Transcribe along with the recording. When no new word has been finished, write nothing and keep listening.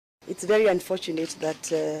It's very unfortunate that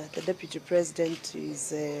the Deputy President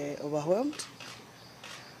is overwhelmed,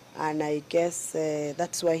 and I guess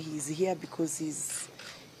that's why he's here, because he's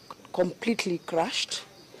completely crushed.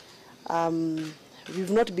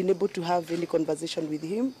 We've not been able to have any conversation with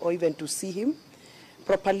him or even to see him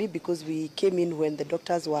properly, because we came in when the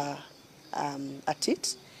doctors were at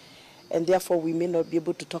it, and therefore we may not be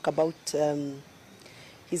able to talk about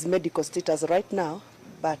his medical status right now.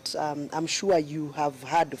 But I'm sure you have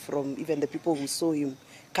heard from even the people who saw him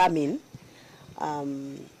come in.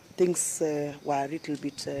 Things were a little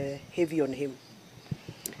bit heavy on him.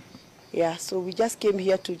 Yeah, so we just came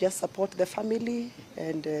here to just support the family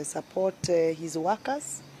and support his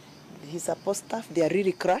workers, his support staff. They are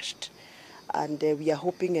really crushed, and we are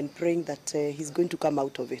hoping and praying that he's going to come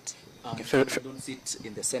out of it. You don't sit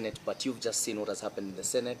in the Senate, but you've just seen what has happened in the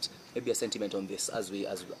Senate. Maybe a sentiment on this as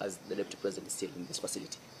the Deputy President is still in this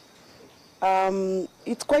facility.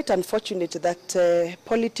 It's quite unfortunate that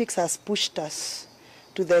politics has pushed us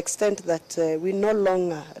to the extent that we no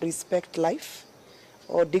longer respect life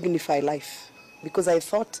or dignify life. Because I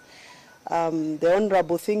thought the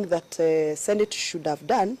honorable thing that Senate should have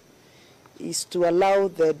done is to allow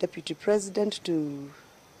the Deputy President to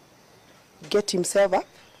get himself up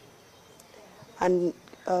and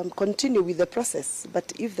continue with the process.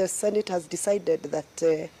 But if the Senate has decided that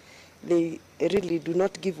they really do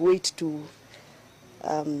not give weight to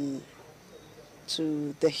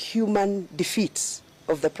the human defeat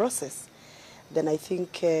of the process, then I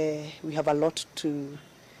think we have a lot to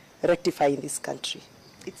rectify in this country.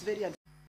 It's very